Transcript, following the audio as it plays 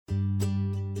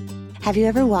Have you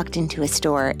ever walked into a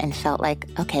store and felt like,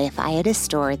 okay, if I had a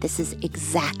store, this is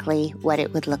exactly what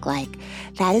it would look like?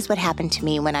 That is what happened to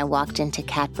me when I walked into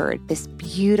Catbird, this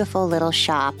beautiful little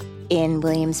shop in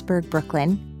Williamsburg,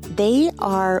 Brooklyn. They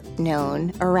are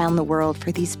known around the world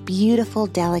for these beautiful,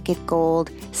 delicate gold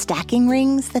stacking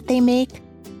rings that they make.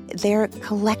 Their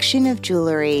collection of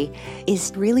jewelry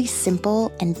is really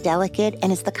simple and delicate,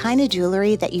 and it's the kind of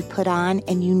jewelry that you put on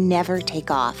and you never take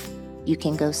off. You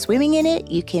can go swimming in it,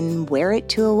 you can wear it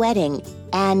to a wedding,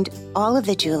 and all of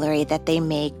the jewelry that they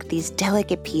make, these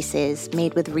delicate pieces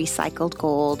made with recycled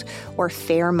gold or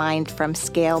fair mined from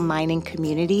scale mining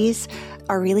communities,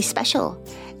 are really special.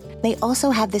 They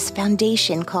also have this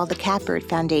foundation called the Catbird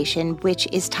Foundation, which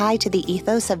is tied to the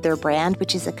ethos of their brand,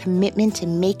 which is a commitment to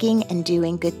making and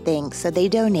doing good things. So they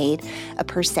donate a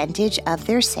percentage of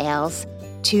their sales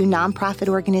to nonprofit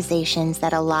organizations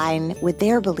that align with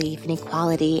their belief in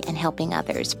equality and helping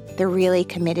others. They're really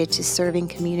committed to serving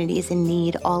communities in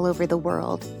need all over the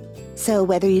world. So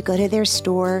whether you go to their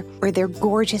store or their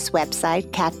gorgeous website,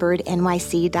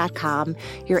 catbirdnyc.com,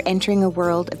 you're entering a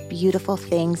world of beautiful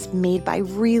things made by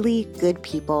really good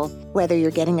people. Whether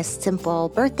you're getting a simple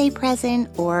birthday present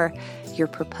or you're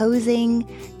proposing,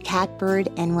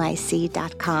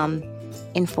 catbirdnyc.com,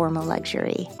 informal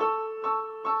luxury.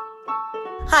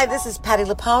 Hi, this is Patti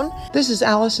LuPone. This is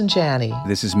Allison Janney.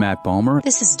 This is Matt Bomer.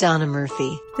 This is Donna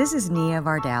Murphy. This is Nia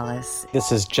Vardalos.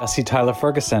 This is Jesse Tyler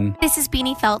Ferguson. This is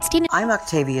Beanie Feldstein. I'm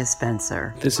Octavia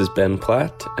Spencer. This is Ben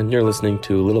Platt, and you're listening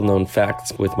to Little Known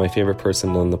Facts with my favorite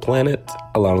person on the planet,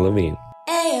 Ilana Levine.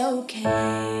 A-OK.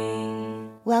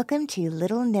 Welcome to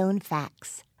Little Known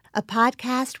Facts, a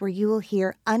podcast where you will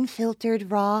hear unfiltered,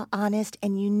 raw, honest,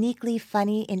 and uniquely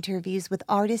funny interviews with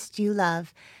artists you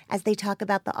love as they talk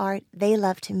about the art they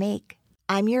love to make.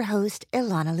 I'm your host,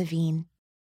 Ilana Levine.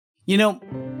 You know,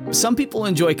 some people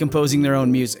enjoy composing their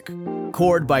own music,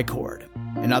 chord by chord,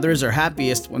 and others are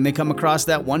happiest when they come across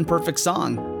that one perfect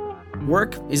song.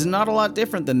 Work is not a lot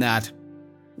different than that.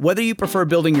 Whether you prefer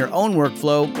building your own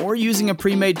workflow or using a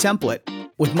pre-made template,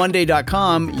 with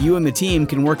Monday.com, you and the team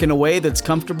can work in a way that's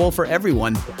comfortable for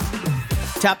everyone.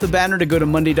 Tap the banner to go to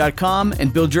Monday.com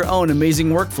and build your own amazing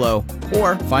workflow,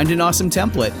 or find an awesome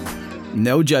template.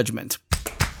 No judgment.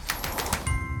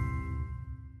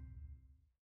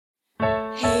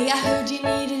 Hey, I heard you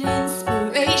needed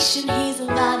inspiration. He's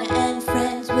Ilana and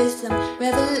friends with some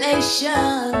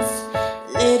revelations.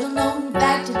 Little known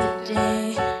fact of the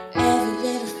day. Every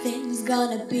little thing's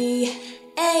gonna be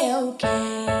A-OK.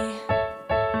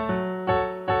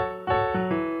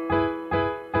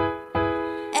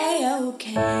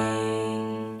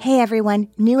 Hey everyone,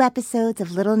 new episodes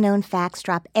of Little Known Facts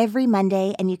drop every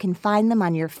Monday, and you can find them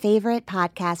on your favorite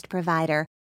podcast provider.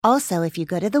 Also, if you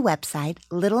go to the website,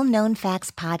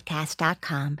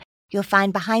 littleknownfactspodcast.com, you'll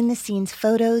find behind-the-scenes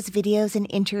photos, videos, and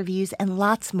interviews, and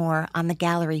lots more on the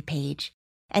gallery page.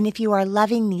 And if you are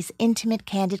loving these intimate,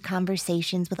 candid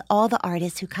conversations with all the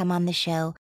artists who come on the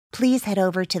show, please head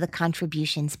over to the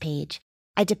contributions page.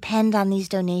 I depend on these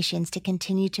donations to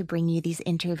continue to bring you these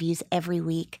interviews every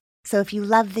week. So if you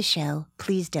love the show,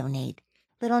 please donate.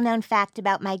 Little known fact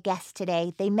about my guests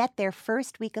today, they met their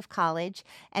first week of college,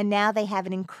 and now they have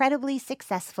an incredibly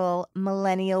successful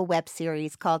millennial web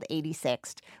series called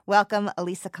 86th. Welcome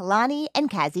Elisa Kalani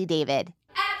and Kazi David.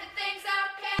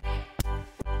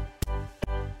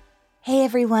 Hey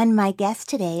everyone, my guests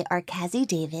today are Kazi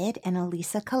David and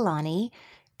Elisa Kalani,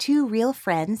 two real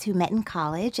friends who met in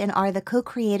college and are the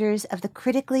co-creators of the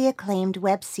critically acclaimed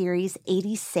web series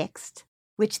 86th,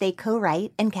 which they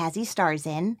co-write and Kazi stars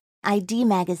in. ID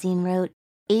Magazine wrote,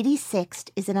 86th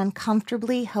is an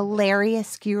uncomfortably hilarious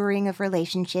skewering of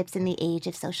relationships in the age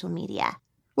of social media.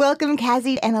 Welcome,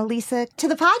 Kazi and Elisa, to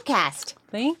the podcast.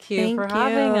 Thank you for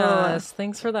having us.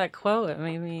 Thanks for that quote. It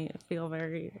made me feel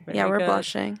very, very Yeah, we're good.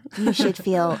 blushing. You should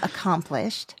feel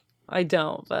accomplished. I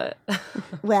don't, but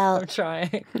well, I'm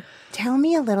trying. Tell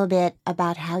me a little bit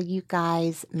about how you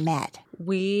guys met.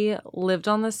 We lived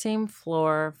on the same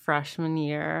floor freshman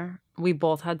year. We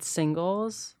both had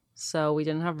singles, so we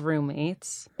didn't have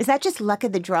roommates. Is that just luck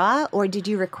of the draw, or did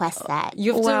you request that?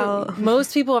 You have to.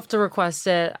 Most people have to request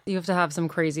it. You have to have some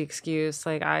crazy excuse.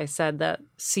 Like I said that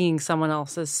seeing someone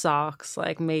else's socks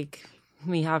make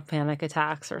me have panic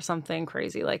attacks or something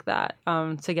crazy like that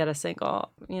to get a single.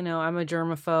 You know, I'm a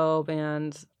germaphobe,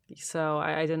 and so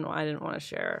I didn't want to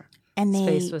share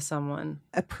space with someone.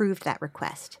 Approved that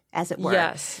request, as it were.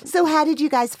 Yes. So how did you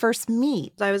guys first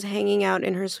meet? I was hanging out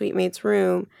in her suite mate's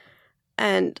room,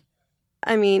 and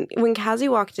I mean, when Kazi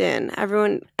walked in,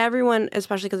 everyone,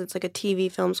 especially because it's like a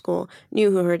TV film school,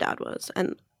 knew who her dad was.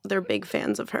 And they're big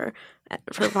fans of her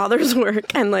father's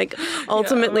work, and like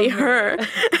ultimately her.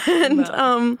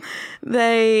 And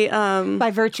they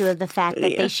by virtue of the fact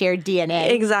that they shared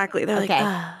DNA. Exactly. They're Okay.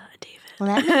 like, David.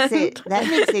 Well, that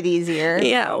makes it easier.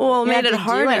 Yeah, well, it You made don't it have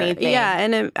to do harder. anything. Yeah,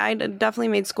 and I definitely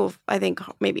made school, I think,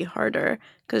 maybe harder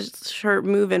because her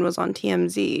move-in was on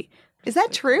TMZ. Is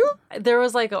that true? There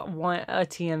was like a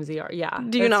TMZ. Yeah.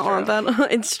 Do you not want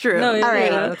that? It's true. No, All right.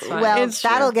 that's fine. Well, It's true.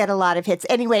 that'll get a lot of hits.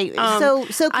 Anyway, so I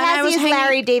was Cassie is hanging-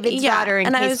 Larry David's yeah, daughter, in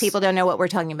and I case was- people don't know what we're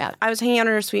talking about. I was hanging out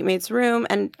in her suite mate's room,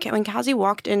 and when Cassie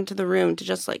walked into the room to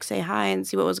just like say hi and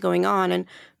see what was going on and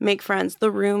make friends,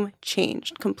 the room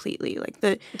changed completely. Like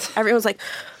everyone was like,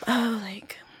 "Oh,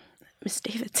 like Miss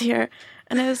David's here,"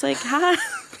 and I was like, "Hi."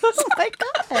 Oh my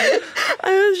God.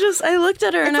 I looked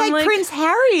at her and It's I'm like Prince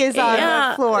Harry is on Yeah,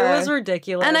 the floor. It was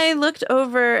ridiculous. and I looked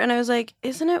over and I was like,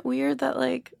 "Isn't it weird that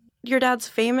like your dad's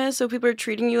famous, so people are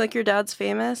treating you like your dad's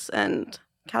famous?" And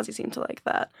Cassie seemed to like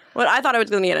that. What I thought I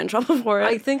was going to get in trouble for it.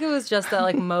 I think it was just that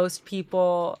like most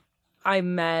people I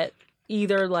met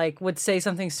either like would say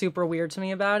something super weird to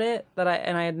me about it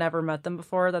I had never met them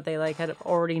before, that they like had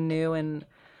already knew and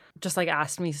just like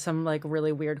asked me some like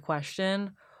really weird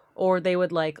question, or they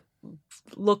would like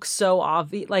look so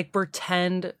obvious, like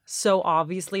pretend so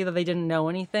obviously that they didn't know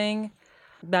anything,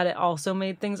 that it also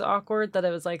made things awkward, that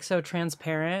it was like so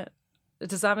transparent.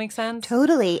 Does that make sense?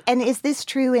 Totally. And is this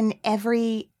true in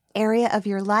every area of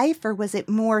your life, or was it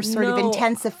more sort of No.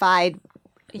 intensified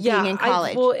being in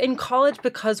college? Well, in college,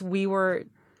 because we were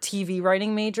TV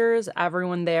writing majors,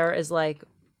 everyone there is like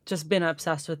just been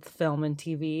obsessed with film and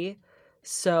TV.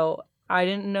 So I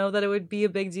didn't know that it would be a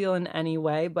big deal in any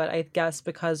way, but I guess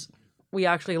because we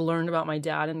actually learned about my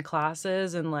dad in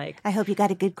classes and like I hope you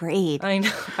got a good grade. I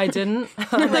know I didn't.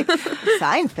 Like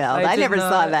Seinfeld. I did never saw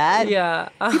not- that. Yeah.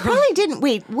 You probably didn't.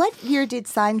 Wait, what year did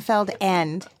Seinfeld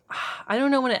end? I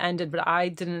don't know when it ended, but I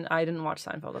didn't watch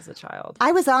Seinfeld as a child.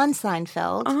 I was on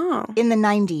Seinfeld Oh. in the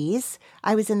 90s.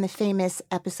 I was in the famous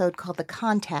episode called The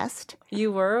Contest.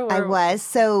 You were? I Or- was.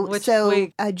 So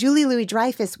wait. Julie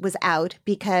Louis-Dreyfus was out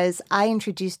because I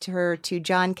introduced her to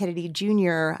John Kennedy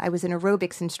Jr. I was an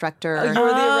aerobics instructor. You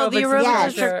were the aerobics Yes.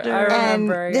 instructor. I And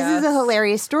remember. this is a yes.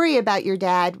 hilarious story about your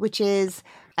dad, which is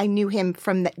I knew him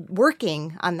from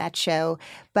working on that show.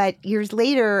 But years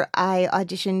later, I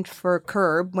auditioned for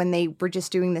Curb when they were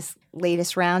just doing this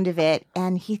latest round of it.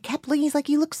 And he kept looking, he's like,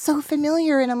 you look so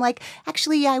familiar. And I'm like,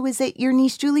 actually, I was at your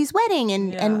niece Julie's wedding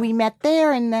and we met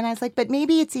there. And then I was like, but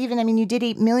maybe it's even, I mean, you did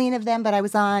 8 million of them, but I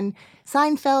was on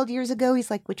Seinfeld years ago. He's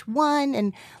like, which one?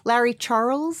 And Larry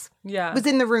Charles was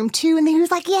in the room too. And he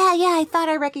was like, yeah, I thought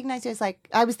I recognized you. I was like,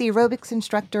 I was the aerobics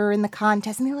instructor in the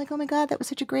contest. And they were like, oh my God, that was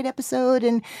such a great episode.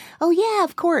 And oh yeah,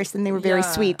 of course. And they were very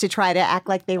sweet to try to act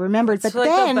like they remembered. It's But like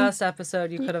then the best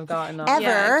episode you could have gotten on. ever.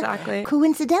 Yeah, exactly.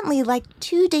 Coincidentally, like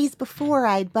 2 days before,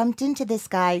 I'd bumped into this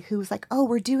guy who was like, oh,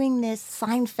 we're doing this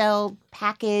Seinfeld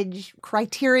package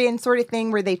criterion sort of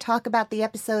thing where they talk about the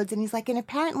episodes. And he's like, and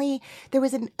apparently there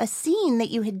was a scene that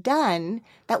you had done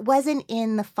that wasn't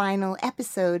in the final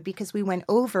episode because we went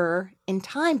over in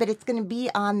time, but it's going to be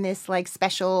on this like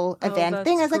special event that's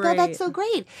thing. I was like, oh, that's great. so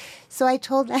great. So I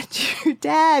told that to your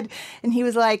dad, and he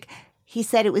was like, he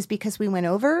said it was because we went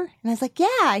over. And I was like,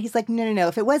 yeah. He's like, no.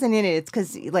 If it wasn't in it, it's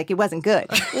because like it wasn't good.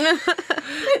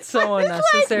 It's so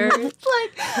unnecessary. It's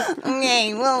like,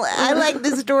 okay, well, I like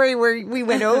the story where we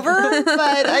went over,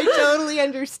 but I totally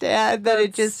understand that it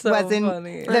That's just so wasn't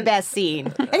funny. the best scene.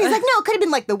 And he's like, no, it could have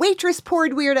been like the waitress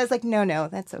poured weird. I was like, no,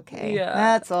 that's okay. Yeah.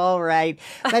 That's all right.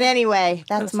 But anyway,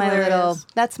 that's my hilarious.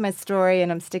 that's my story,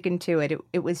 and I'm sticking to it.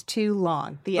 It was too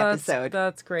long, the episode.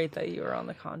 That's great that you were on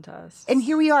the contest. And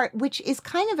here we are, which is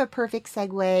kind of a perfect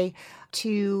segue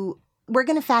to, we're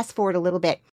going to fast forward a little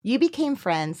bit. You became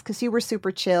friends because you were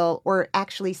super chill, or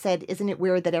actually said, isn't it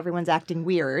weird that everyone's acting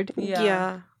weird?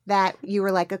 Yeah. That you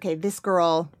were like, okay, this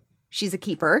girl, she's a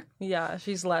keeper. Yeah,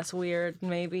 she's less weird,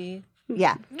 maybe.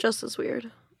 Yeah. Just as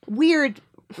weird. Weird,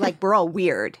 like we're all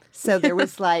weird. So there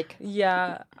was like,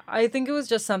 Yeah, I think it was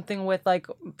just something with like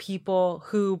people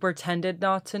who pretended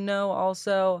not to know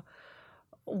also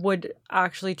would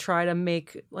actually try to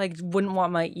make, like, wouldn't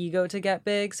want my ego to get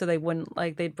big, so they wouldn't,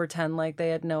 like, they'd pretend like they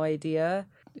had no idea.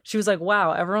 She was like,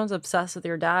 wow, everyone's obsessed with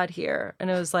your dad here. And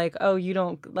it was like, oh, you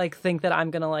don't, like, think that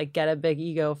I'm gonna, like, get a big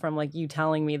ego from, like, you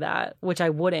telling me that, which I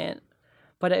wouldn't.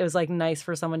 But it was, like, nice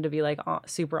for someone to be, like,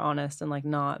 super honest and, like,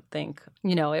 not think,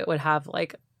 you know, it would have,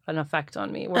 like, an effect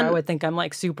on me where I would think I'm,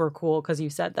 like, super cool because you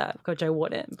said that, which I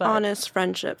wouldn't. But Honest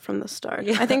friendship from the start.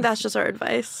 Yeah. I think that's just our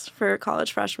advice for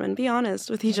college freshmen. Be honest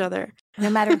with each other. no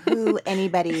matter who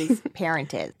anybody's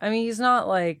parent is. I mean, he's not,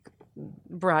 like,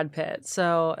 Brad Pitt.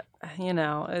 So, you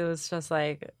know, it was just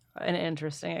like an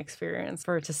interesting experience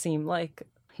for it to seem like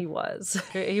he was.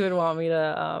 He would want me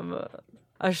to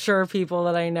assure people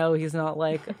that I know he's not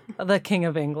like the King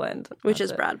of England. Which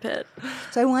is Brad Pitt.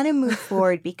 So I want to move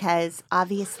forward because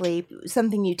obviously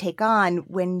something you take on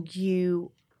when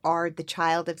you are the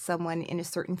child of someone in a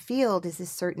certain field is a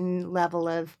certain level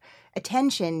of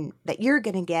attention that you're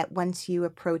going to get once you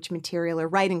approach material or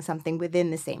writing something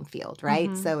within the same field, right?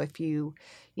 Mm-hmm. So if you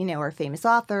are a famous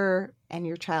author and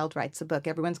your child writes a book,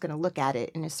 everyone's going to look at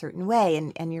it in a certain way.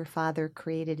 And your father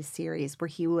created a series where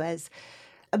he was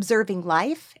observing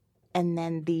life and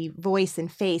then the voice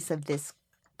and face of this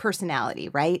personality,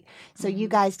 right? So you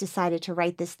guys decided to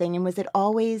write this thing. And was it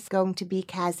always going to be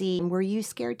Cassie? And were you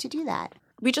scared to do that?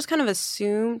 We just kind of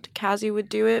assumed Cassie would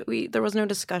do it. There was no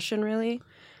discussion really.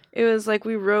 It was like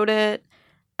we wrote it,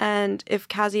 and if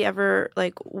Cassie ever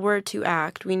were to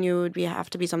act, we knew it would have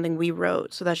to be something we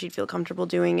wrote so that she'd feel comfortable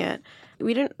doing it.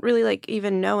 We didn't really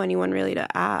even know anyone really to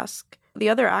ask. The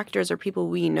other actors are people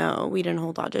we know. We didn't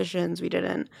hold auditions.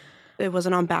 It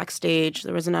wasn't on Backstage.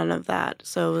 There was none of that.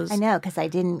 So it was... I know, because I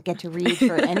didn't get to read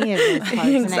for any of those parts,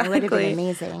 Exactly. and it would have been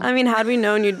amazing. I mean, had we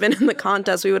known you'd been in the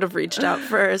contest, we would have reached out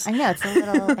first. I know, it's a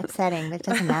little upsetting, but it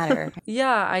doesn't matter.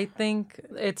 Yeah, I think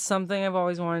it's something I've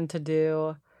always wanted to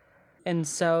do. And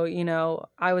so,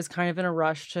 I was kind of in a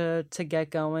rush to get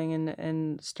going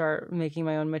and start making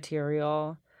my own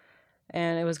material.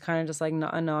 And it was kind of just like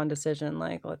a non-decision,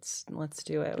 like, let's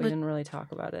do it. We didn't really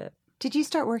talk about it. Did you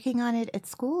start working on it at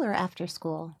school or after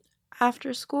school?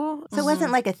 After school. So it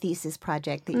wasn't like a thesis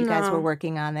project that you guys were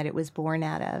working on that it was born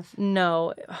out of?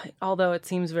 No, although it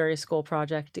seems very school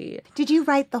project-y. Did you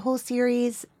write the whole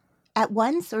series at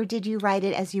once, or did you write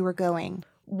it as you were going?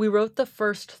 We wrote the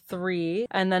first 3,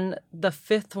 and then the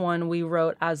 5th one we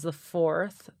wrote as the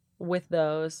 4th with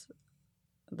those.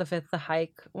 The 5th, the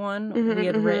hike one, we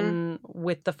had written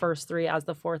with the first 3 as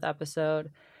the 4th episode.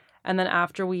 And then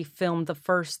after we filmed the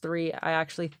first 3, I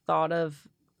actually thought of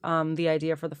the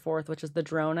idea for the 4th, which is the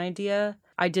drone idea.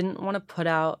 I didn't want to put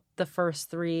out the first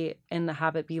 3 and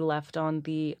have it be left on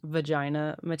the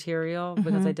vagina material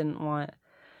because I didn't want,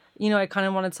 I kind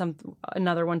of wanted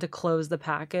another one to close the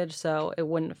package so it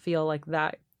wouldn't feel like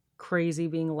that crazy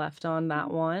being left on that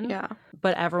one. Yeah.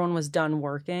 But everyone was done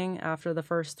working after the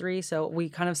first 3, so we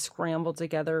kind of scrambled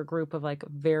together a group of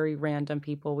very random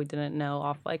people we didn't know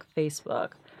off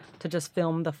Facebook to just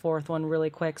film the 4th one really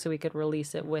quick so we could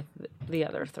release it with the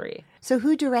other 3. So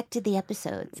who directed the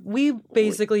episodes? We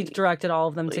basically directed all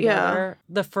of them together.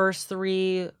 Yeah. The first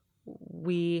 3,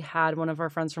 we had one of our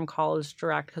friends from college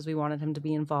direct because we wanted him to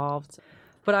be involved.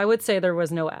 But I would say there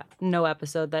was no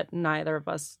episode that neither of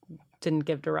us didn't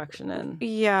give direction in.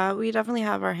 Yeah, we definitely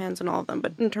have our hands in all of them.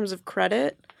 But in terms of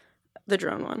credit, the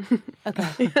drone one.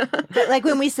 Okay. But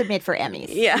when we submit for Emmys.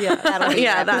 Yeah. That'll be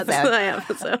that's the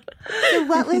episode. So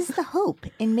what was the hope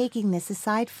in making this,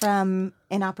 aside from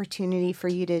an opportunity for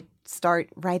you to start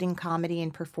writing comedy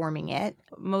and performing it?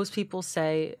 Most people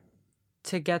say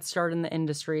to get started in the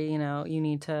industry, you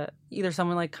need to, either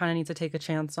someone kind of needs to take a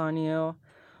chance on you,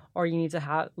 or you need to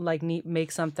have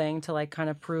make something to kind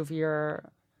of prove your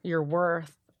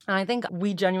worth. And I think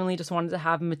we genuinely just wanted to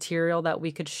have material that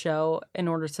we could show in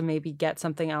order to maybe get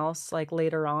something else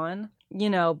later on,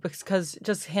 because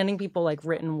just handing people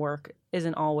written work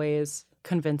isn't always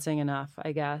convincing enough,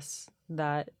 I guess,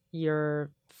 that you're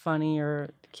funny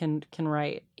or can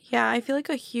write. Yeah, I feel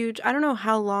I don't know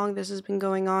how long this has been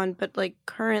going on, but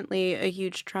currently a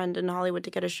huge trend in Hollywood to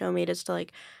get a show made is to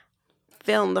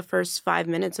film the first 5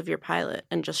 minutes of your pilot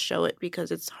and just show it,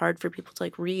 because it's hard for people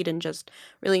to read and just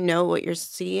really know what you're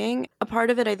seeing. A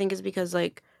part of it, I think, is because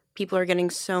people are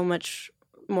getting so much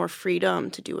more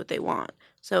freedom to do what they want.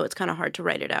 So it's kind of hard to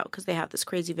write it out because they have this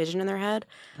crazy vision in their head.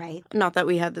 Right. Not that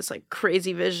we had this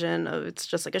crazy vision of it's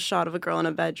just a shot of a girl in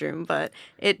a bedroom, but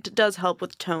it does help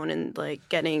with tone and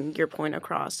getting your point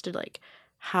across to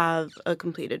have a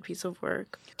completed piece of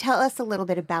work. Tell us a little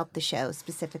bit about the show,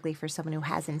 specifically for someone who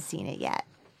hasn't seen it yet.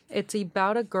 It's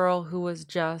about a girl who was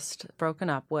just broken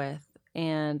up with,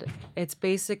 and it's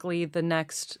basically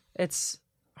it's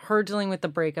her dealing with the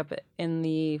breakup in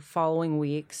the following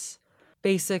weeks.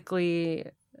 Basically,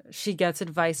 she gets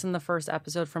advice in the first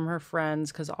episode from her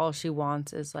friends because all she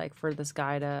wants is for this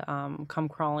guy to come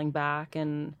crawling back.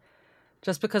 And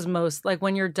just because most,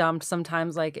 when you're dumped,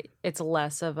 sometimes, it's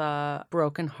less of a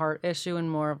broken heart issue and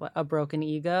more of a broken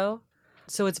ego.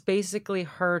 So it's basically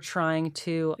her trying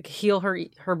to heal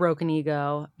her broken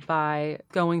ego by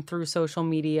going through social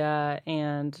media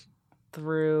and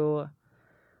through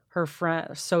her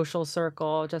social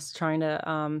circle, just trying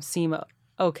to seem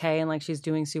okay and like she's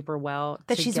doing super well.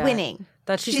 That she's winning.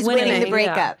 That she's winning the yeah.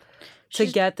 breakup. To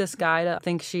get this guy to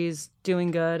think she's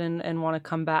doing good and want to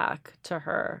come back to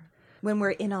her. When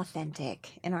we're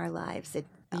inauthentic in our lives, it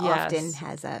Yes. often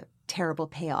has a terrible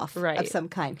payoff of Right. some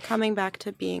kind. Coming back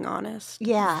to being honest.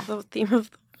 Yeah. The theme of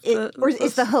Or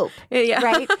it's the hope, Yeah.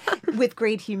 right? With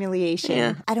great humiliation.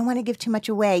 Yeah. I don't want to give too much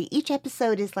away. Each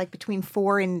episode is like between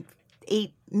 4 and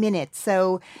 8 minutes.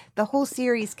 So the whole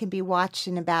series can be watched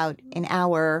in about an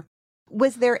hour.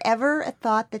 Was there ever a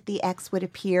thought that the ex would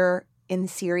appear in the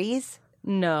series?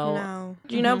 No. No.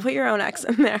 You know, put your own ex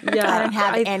in there. Yeah. I don't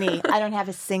have any. I don't have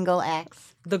a single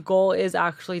ex. The goal is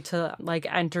actually to like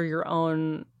enter your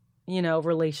own,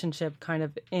 relationship kind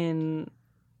of in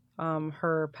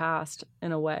her past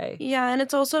in a way. Yeah, and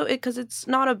it's also because it's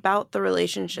not about the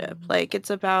relationship. Like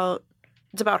it's about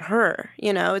her.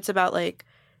 It's about like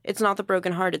it's not the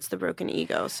broken heart, it's the broken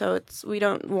ego. So we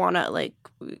don't want to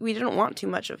we didn't want too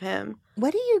much of him.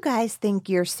 What do you guys think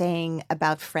you're saying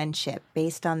about friendship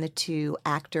based on the two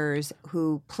actors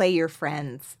who play your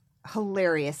friends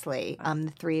hilariously?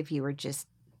 The three of you are just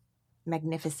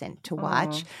magnificent to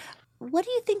watch. What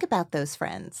do you think about those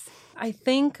friends? I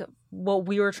think what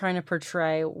we were trying to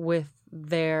portray with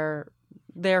their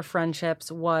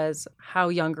friendships was how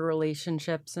younger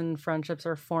relationships and friendships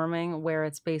are forming, where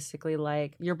it's basically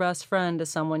like your best friend is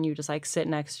someone you just like sit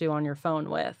next to on your phone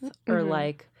with, or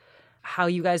like how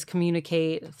you guys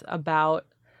communicate about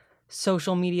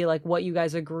social media, like what you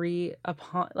guys agree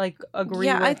upon, with,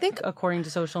 I think according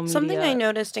to social media. Something I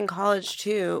noticed in college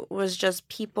too was just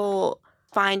people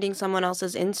finding someone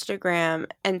else's Instagram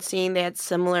and seeing they had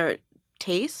similar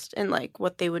taste in like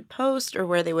what they would post or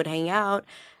where they would hang out.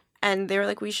 And they were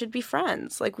like, we should be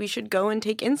friends. Like, we should go and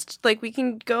take we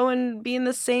can go and be in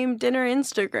the same dinner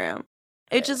Instagram.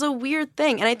 It's just a weird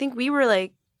thing. And I think we were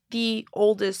like the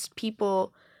oldest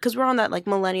people because we're on that like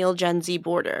millennial Gen Z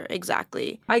border.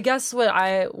 Exactly. I guess what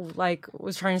I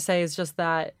was trying to say is just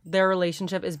that their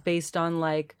relationship is based on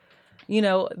like,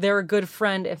 they're a good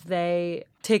friend if they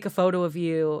take a photo of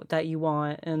you that you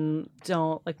want and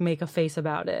don't like make a face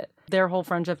about it. Their whole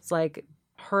friendship's like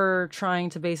her trying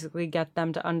to basically get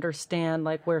them to understand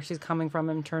like where she's coming from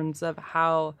in terms of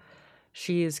how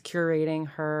she's curating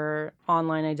her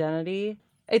online identity.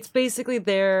 It's basically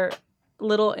their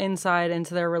little insight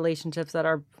into their relationships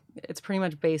it's pretty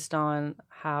much based on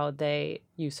how they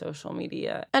use social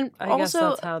media. And I guess also,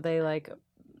 that's how they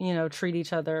treat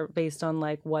each other based on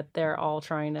like what they're all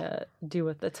trying to do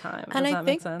at the time. Does that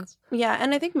make sense? Yeah,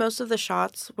 and I think most of the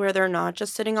shots where they're not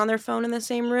just sitting on their phone in the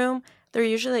same room, they're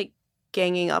usually like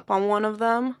ganging up on one of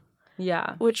them.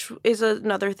 Yeah. Which is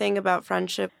another thing about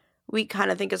friendship we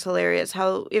kind of think is hilarious.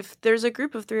 How if there's a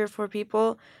group of 3 or 4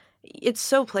 people, it's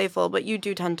so playful, but you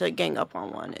do tend to gang up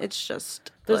on one. It's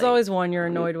just there's always one you're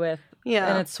annoyed with. Yeah.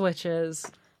 And it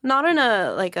switches. Not in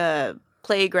a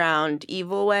playground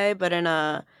evil way, but in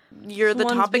you're the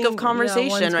topic of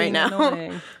conversation right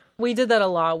now. We did that a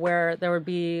lot where there would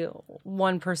be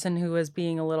one person who was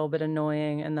being a little bit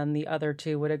annoying and then the other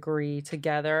two would agree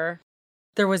together.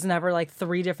 There was never like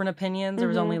 3 different opinions. There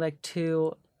was only like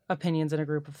 2 opinions in a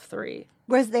group of 3.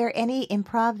 Was there any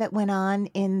improv that went on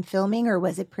in filming, or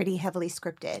was it pretty heavily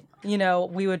scripted?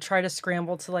 We would try to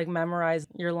scramble to like memorize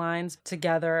your lines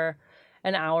together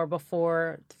an hour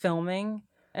before filming.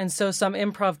 And so some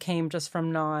improv came just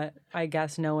from not, I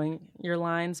guess, knowing your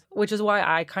lines, which is why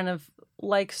I kind of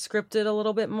like scripted a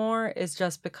little bit more, is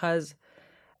just because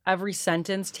every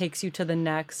sentence takes you to the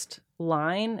next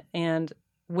line, and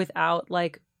without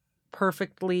like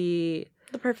perfectly...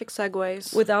 The perfect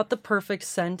segues. Without the perfect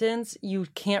sentence, you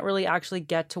can't really actually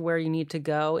get to where you need to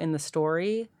go in the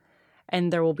story.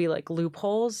 And there will be like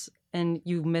loopholes, and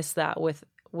you miss that with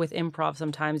improv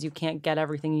sometimes. You can't get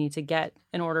everything you need to get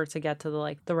in order to get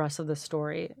to the rest of the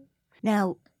story.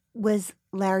 Now, was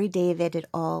Larry David at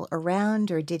all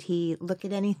around, or did he look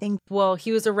at anything? Well,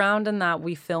 he was around in that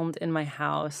we filmed in my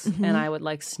house, and I would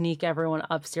like sneak everyone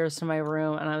upstairs to my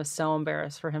room, and I was so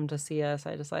embarrassed for him to see us.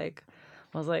 I just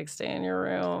was like, stay in your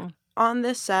room. On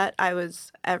this set, I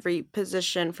was every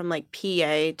position from like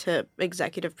PA to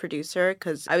executive producer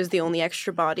because I was the only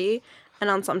extra body.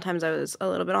 And sometimes I was a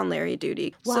little bit on Larry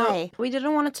duty. Why? So we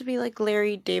didn't want it to be like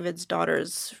Larry David's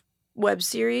daughter's web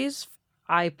series.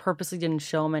 I purposely didn't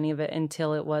show him any of it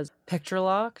until it was picture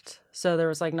locked. So there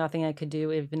was like nothing I could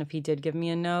do even if he did give me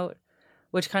a note,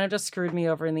 which kind of just screwed me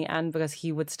over in the end because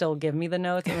he would still give me the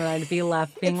notes and then I'd be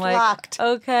left being like, locked.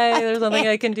 Okay, there's nothing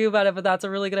I can do about it, but that's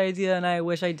a really good idea and I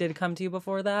wish I did come to you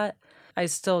before that. I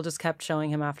still just kept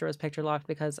showing him after it was picture locked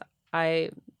because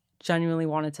I genuinely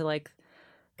wanted to like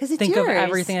 'Cause it's think of yours.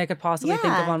 everything I could possibly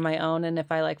think of Yeah. on my own. And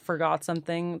if I like forgot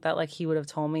something that like he would have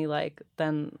told me, like,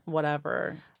 then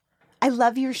whatever. I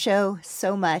love your show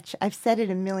so much. I've said it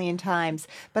a million times,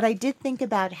 but I did think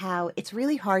about how it's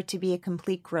really hard to be a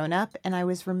complete grown-up, and I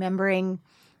was remembering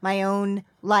my own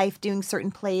life doing certain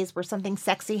plays where something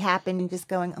sexy happened and just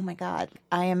going, oh my God,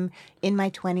 I am in my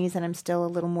 20s and I'm still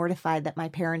a little mortified that my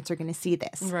parents are going to see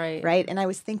this. Right. Right. And I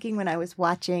was thinking when I was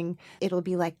watching, it'll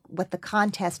be like what the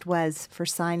contest was for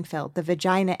Seinfeld. The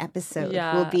vagina episode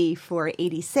will be for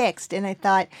 86th. And I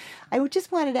thought,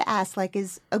 just wanted to ask, like,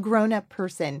 as a grown-up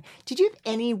person, did you have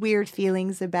any weird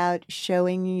feelings about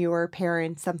showing your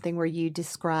parents something where you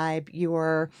describe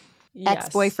your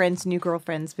ex-boyfriend's new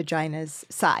girlfriend's vagina's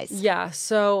size? Yeah.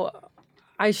 So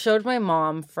I showed my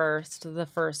mom the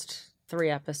first 3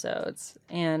 episodes,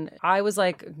 and I was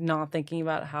like not thinking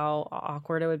about how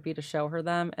awkward it would be to show her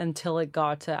them until it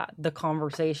got to the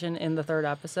conversation in the 3rd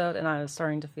episode, and I was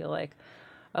starting to feel like,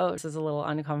 oh, this is a little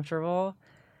uncomfortable.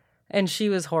 And she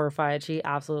was horrified. She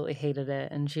absolutely hated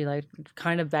it, and she like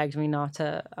kind of begged me not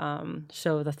to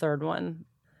show the 3rd one.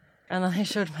 And then I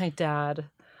showed my dad,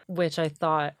 which I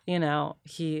thought,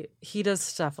 he does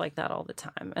stuff like that all the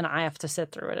time, and I have to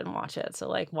sit through it and watch it. So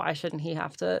like, why shouldn't he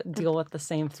have to deal with the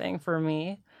same thing for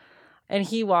me? And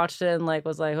he watched it and like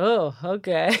was like, oh,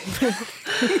 okay.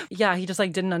 Yeah, he just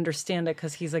like didn't understand it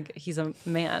because he's a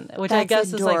man, which I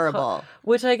guess adorable. is like,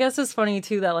 which I guess is funny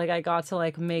too, that like I got to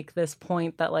like make this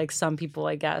point that like some people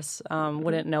I guess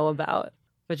wouldn't know about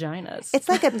vaginas. It's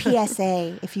like a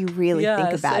PSA if you really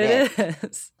think about it. It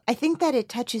is. I think that it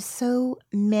touches so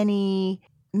many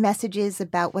messages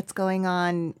about what's going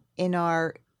on in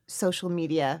our social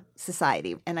media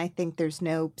society. And I think there's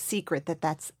no secret that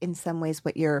that's in some ways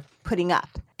what you're putting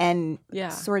up and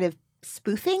sort of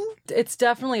spoofing. It's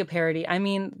definitely a parody. I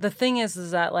mean, the thing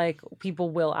is that like people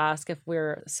will ask if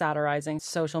we're satirizing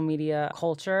social media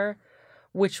culture,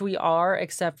 which we are,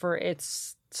 except for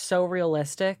it's so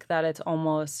realistic that it's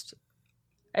almost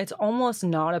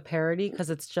not a parody because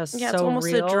it's just so it's almost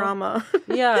real. a drama.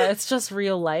 Yeah, it's just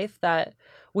real life that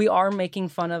we are making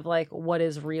fun of like what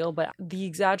is real, but the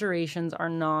exaggerations are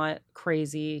not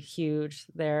crazy huge.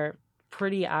 They're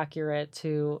pretty accurate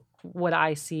to what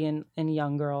I see in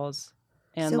young girls.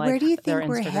 And so like where do you their think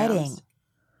we're Instagrams. heading?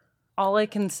 All I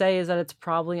can say is that it's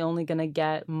probably only going to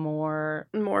get more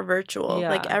virtual. Yeah.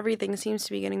 Like everything seems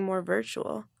to be getting more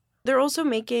virtual. They're also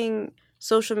making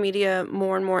social media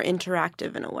more and more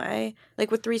interactive in a way. Like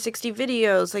with 360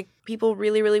 videos, like people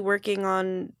really, really working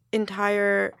on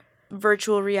entire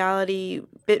virtual reality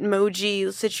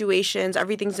Bitmoji situations.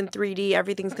 Everything's in 3D.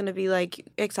 Everything's going to be like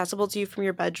accessible to you from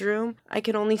your bedroom. I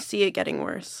can only see it getting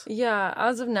worse. Yeah,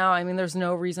 as of now, I mean, there's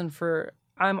no reason for...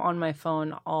 I'm on my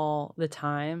phone all the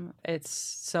time. It's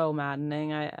so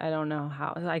maddening. I don't know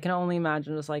how. I can only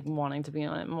imagine just like wanting to be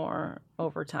on it more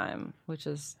over time, which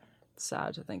is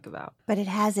sad to think about. But it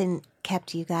hasn't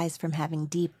kept you guys from having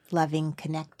deep, loving,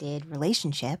 connected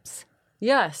relationships.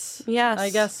 Yes. Yes. I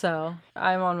guess so.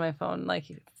 I'm on my phone like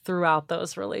throughout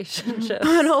those relationships.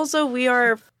 But also we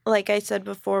are, like I said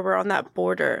before, we're on that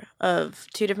border of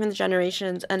 2 different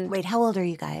generations. And wait, how old are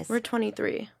you guys? We're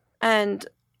 23. And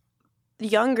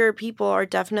younger people are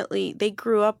definitely, they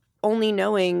grew up only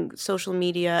knowing social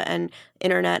media and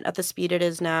internet at the speed it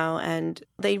is now. And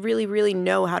they really, really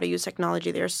know how to use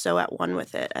technology. They're so at one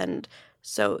with it. And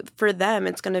so for them,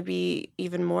 it's going to be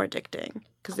even more addicting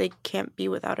because they can't be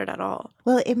without it at all.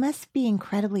 Well, it must be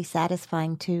incredibly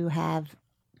satisfying to have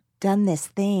done this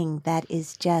thing that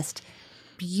is just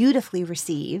beautifully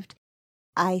received.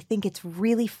 I think it's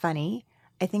really funny.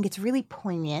 I think it's really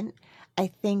poignant. I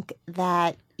think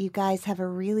that you guys have a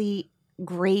really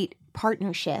great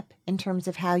partnership in terms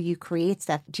of how you create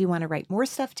stuff. Do you want to write more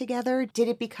stuff together? Did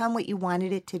it become what you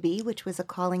wanted it to be, which was a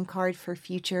calling card for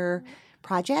future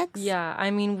projects? Yeah,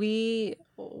 I mean, we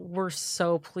were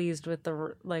so pleased with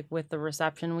the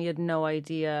reception. We had no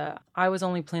idea. I was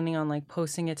only planning on like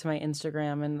posting it to my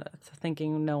Instagram and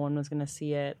thinking no one was going to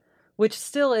see it, which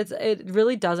still it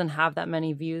really doesn't have that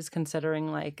many views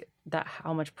considering like that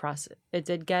how much press it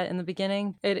did get in the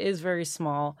beginning. It is very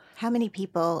small. How many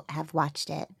people have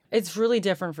watched it? It's really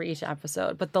different for each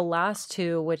episode, but the last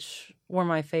 2, which were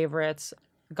my favorites,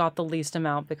 got the least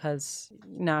amount because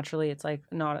naturally it's like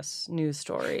not a news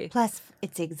story. Plus,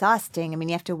 it's exhausting. I mean,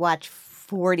 you have to watch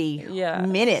 40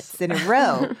 minutes in a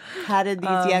row. How did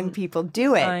these young people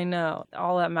do it? I know.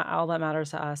 All that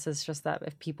matters to us is just that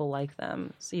if people like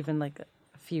them, it's even like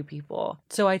a few people.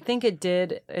 So I think it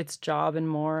did its job and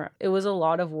more. It was a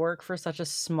lot of work for such a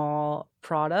small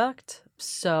product.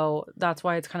 So that's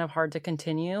why it's kind of hard to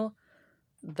continue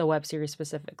the web series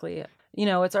specifically. You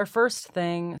know, it's our first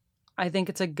thing. I think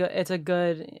it's a good,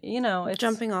 it's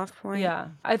Jumping off point. Yeah.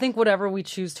 I think whatever we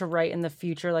choose to write in the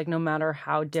future, like no matter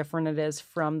how different it is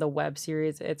from the web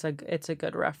series, it's a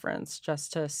good reference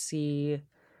just to see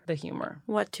the humor.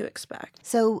 What to expect.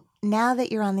 So now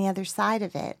that you're on the other side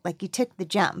of it, like you took the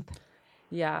jump.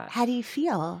 Yeah. How do you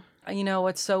feel?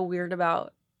 What's so weird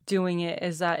about doing it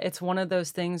is that it's one of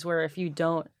those things where if you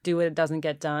don't do it, it doesn't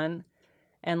get done.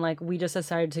 And like we just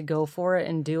decided to go for it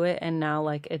and do it. And now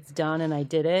like it's done and I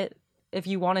did it. If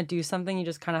you want to do something, you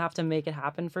just kind of have to make it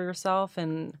happen for yourself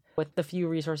and with the few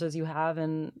resources you have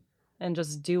and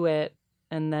just do it.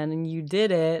 And then you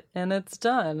did it and it's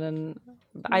done. And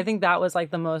I think that was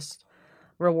like the most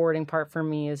rewarding part for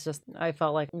me is just I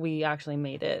felt like we actually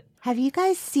made it. Have you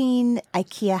guys seen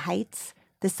IKEA Heights,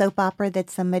 the soap opera that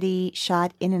somebody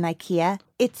shot in an IKEA?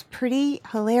 It's pretty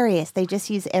hilarious. They just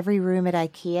use every room at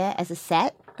IKEA as a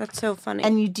set. That's so funny.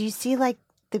 And do you see like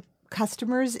the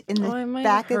customers in the I might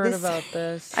back have heard of this? about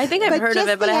this. I think I've heard of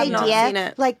it, but I have not seen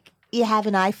it. Like you have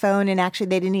an iPhone and actually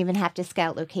they didn't even have to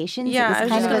scout locations. Yeah, it was I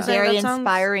kind was of a gonna say, very that sounds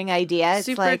inspiring idea. It's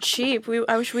super like cheap.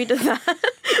 I wish we did that.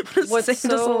 What's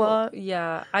Saved us a lot.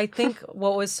 Yeah, I think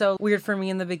what was so weird for me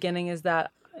in the beginning is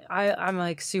that I'm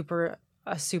like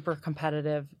a super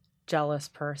competitive, jealous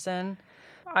person.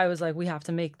 I was like, we have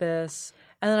to make this.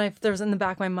 And then there was in the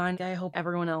back of my mind, I hope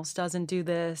everyone else doesn't do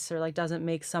this or like doesn't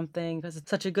make something because it's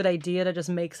such a good idea to just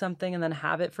make something and then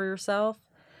have it for yourself.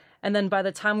 And then by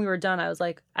the time we were done, I was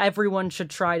like, everyone should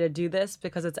try to do this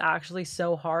because it's actually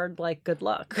so hard. Like, good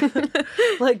luck.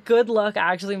 Like, good luck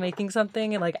actually making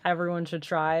something. And like, everyone should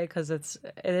try because it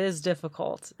is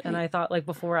difficult. And I thought like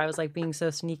before I was like being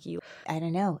so sneaky. I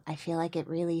don't know. I feel like it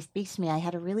really speaks to me. I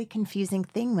had a really confusing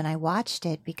thing when I watched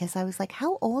it because I was like,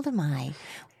 how old am I?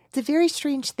 It's a very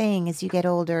strange thing as you get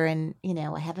older and,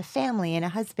 I have a family and a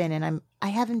husband and I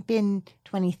haven't been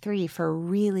 23 for a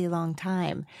really long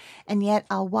time. And yet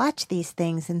I'll watch these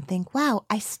things and think, wow,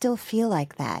 I still feel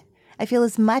like that. I feel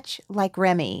as much like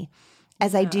Remy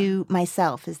as I do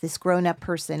myself as this grown-up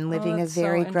person living a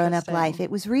very grown-up life. It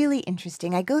was really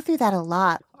interesting. I go through that a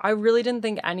lot. I really didn't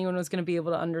think anyone was going to be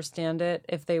able to understand it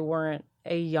if they weren't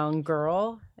a young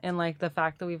girl. And like the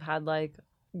fact that we've had like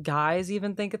guys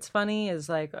even think it's funny is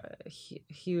like a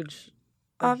huge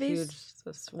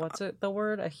what's it the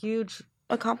word? A huge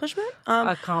accomplishment?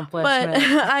 Accomplishment. But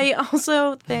I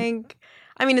also think,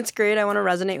 it's great. I want to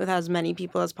resonate with as many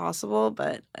people as possible,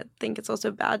 but I think it's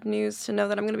also bad news to know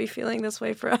that I'm going to be feeling this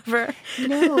way forever.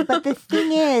 No, but the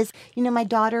thing is, my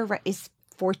daughter is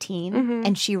 14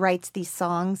 and she writes these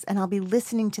songs and I'll be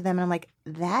listening to them and I'm like,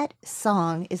 that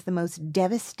song is the most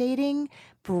devastating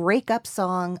breakup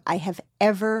song I have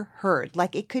ever heard.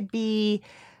 Like it could be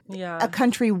a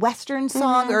country western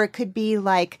song or it could be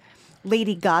like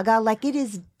Lady Gaga. Like it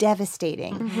is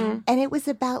devastating. And it was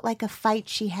about like a fight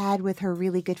she had with her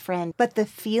really good friend. But the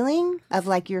feeling of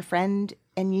like your friend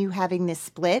and you having this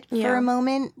split for a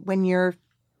moment when you're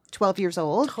 12 years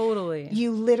old. Totally.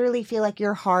 You literally feel like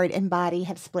your heart and body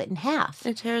have split in half.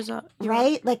 It tears up.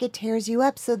 Right? Like it tears you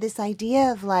up. So this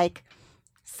idea of like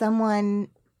someone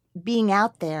being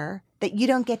out there that you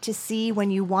don't get to see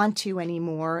when you want to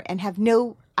anymore and have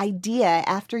no idea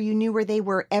after you knew where they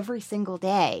were every single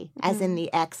day, as in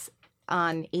the ex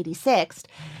on 86th,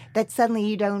 that suddenly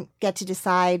you don't get to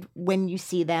decide when you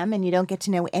see them and you don't get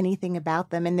to know anything about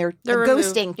them. And they're a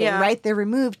ghosting thing, right? They're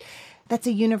removed. That's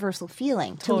a universal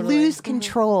feeling. Totally. To lose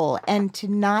control and to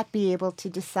not be able to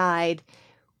decide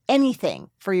anything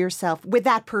for yourself with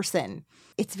that person.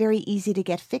 It's very easy to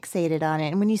get fixated on it.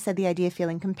 And when you said the idea of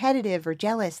feeling competitive or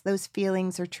jealous, those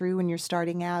feelings are true when you're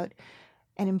starting out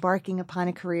and embarking upon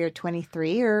a career at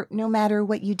 23 or no matter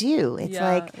what you do. It's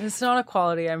like... It's not a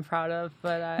quality I'm proud of,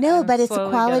 but it's a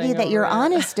quality that you're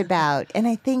honest about. And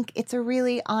I think it's a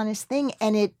really honest thing.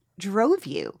 And it drove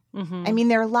you.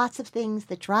 There are lots of things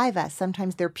that drive us.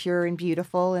 Sometimes they're pure and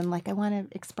beautiful and like I want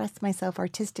to express myself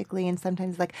artistically and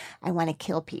sometimes like I want to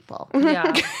kill people.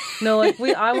 Yeah. No, like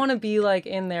I want to be like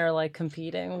in there like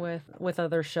competing with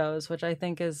other shows, which I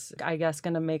think is I guess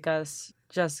going to make us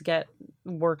just get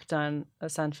work done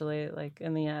essentially like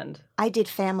in the end. I did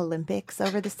Fam Olympics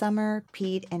over the summer.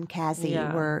 Pete and Cassie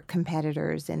were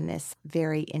competitors in this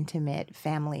very intimate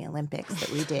family Olympics that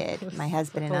we did. My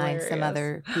husband and I and some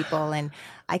other people. And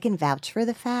I can vouch for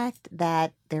the fact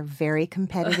that they're very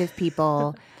competitive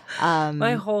people.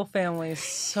 My whole family is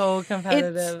so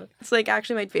competitive. It's like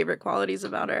actually my favorite qualities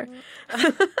about her.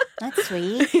 That's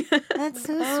sweet. That's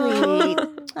so sweet.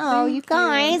 Oh, you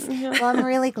guys. Well, I'm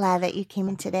really glad that you came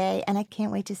in today, and I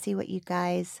can't wait to see what you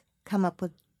guys come up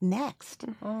with next.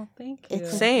 Oh, thank you.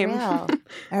 It's Same. All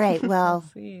right, well,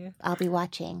 See. I'll be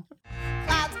watching.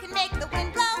 Clouds can make the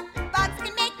wind blow, bugs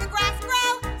can make the grass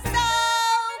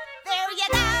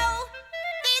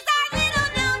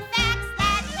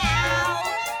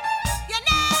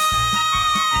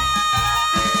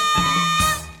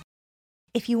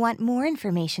you want more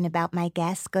information about my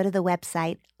guests, go to the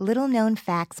website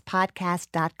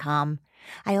littleknownfactspodcast.com.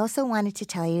 I also wanted to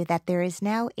tell you that there is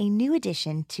now a new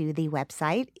addition to the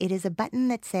website. It is a button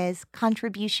that says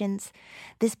contributions.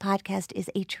 This podcast is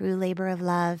a true labor of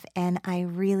love, and I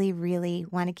really, really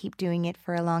want to keep doing it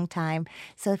for a long time.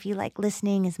 So if you like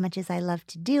listening as much as I love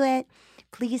to do it,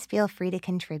 please feel free to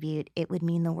contribute. It would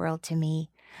mean the world to me.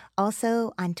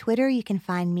 Also, on Twitter, you can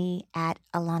find me at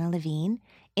Alana Levine.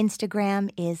 Instagram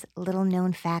is Little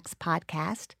Known Facts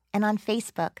Podcast. And on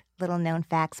Facebook, Little Known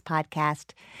Facts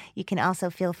Podcast. You can also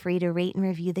feel free to rate and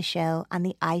review the show on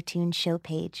the iTunes show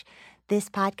page. This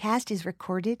podcast is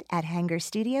recorded at Hanger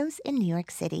Studios in New York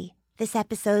City. This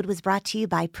episode was brought to you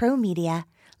by Pro Media.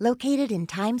 Located in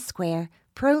Times Square,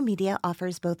 Pro Media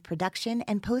offers both production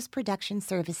and post-production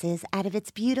services out of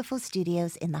its beautiful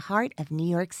studios in the heart of New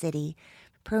York City.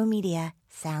 Pro Media,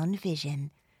 sound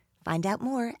vision. Find out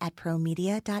more at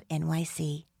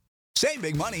promedia.nyc. Save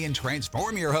big money and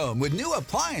transform your home with new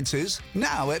appliances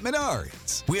now at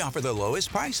Menards. We offer the lowest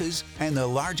prices and the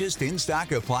largest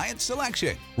in-stock appliance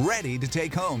selection. Ready to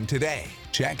take home today.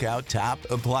 Check out top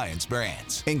appliance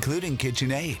brands, including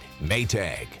KitchenAid,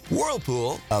 Maytag,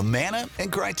 Whirlpool, Amana,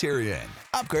 and Criterion.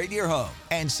 Upgrade your home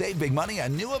and save big money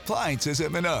on new appliances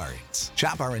at Menards.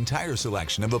 Shop our entire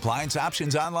selection of appliance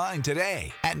options online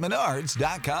today at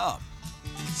menards.com.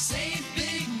 Save big